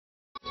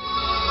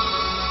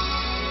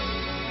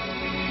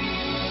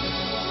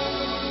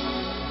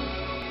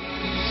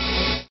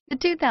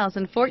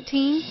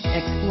2014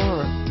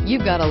 Explorer.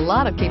 You've got a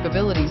lot of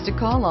capabilities to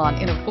call on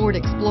in a Ford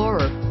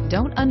Explorer.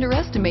 Don't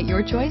underestimate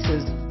your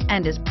choices,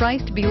 and is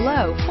priced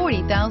below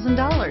 $40,000.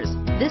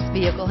 This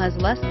vehicle has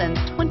less than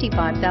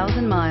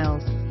 25,000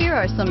 miles. Here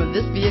are some of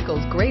this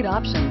vehicle's great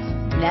options: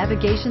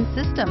 navigation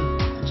system,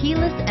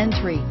 keyless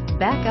entry,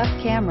 backup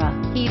camera,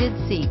 heated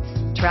seats,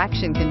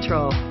 traction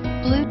control,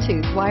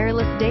 Bluetooth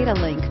wireless data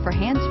link for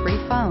hands-free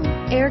phone,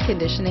 air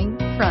conditioning,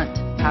 front,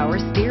 power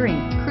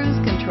steering, cruise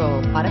control,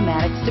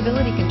 automatic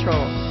stability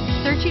control.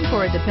 Searching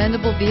for a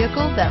dependable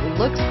vehicle that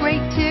looks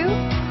great too?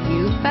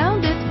 You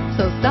found it,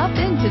 so stop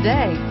in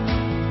today.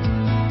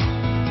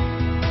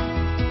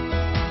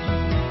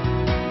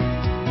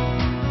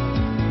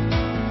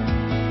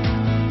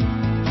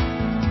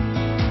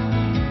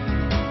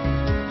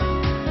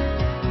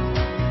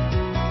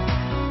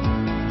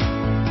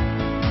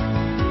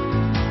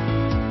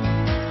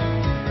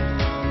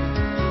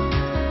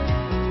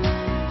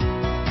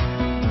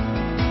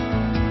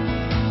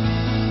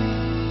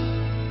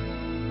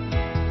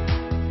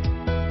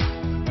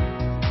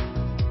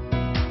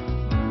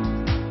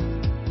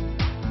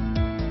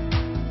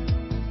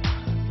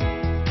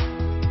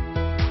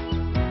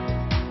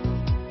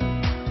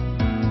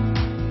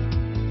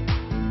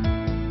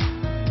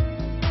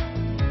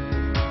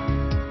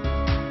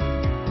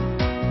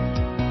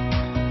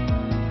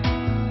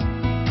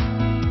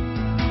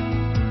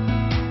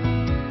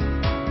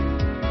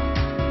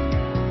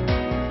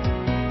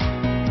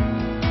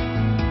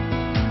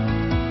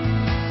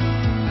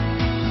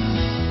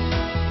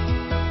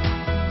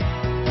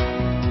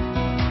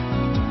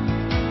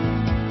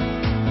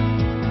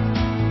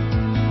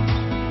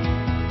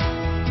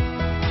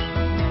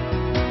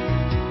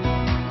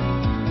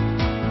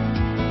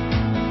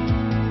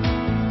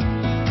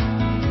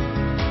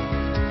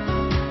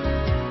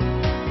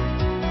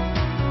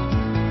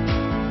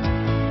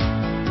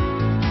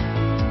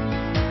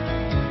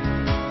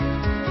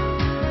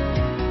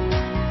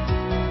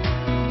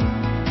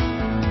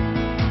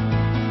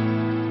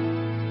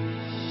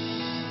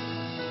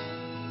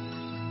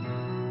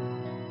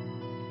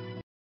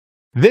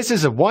 This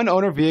is a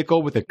one-owner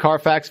vehicle with a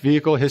Carfax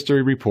Vehicle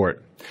History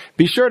Report.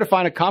 Be sure to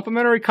find a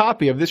complimentary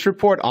copy of this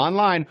report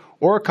online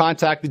or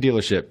contact the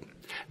dealership.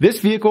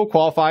 This vehicle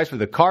qualifies for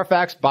the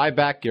Carfax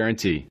Buyback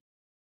Guarantee.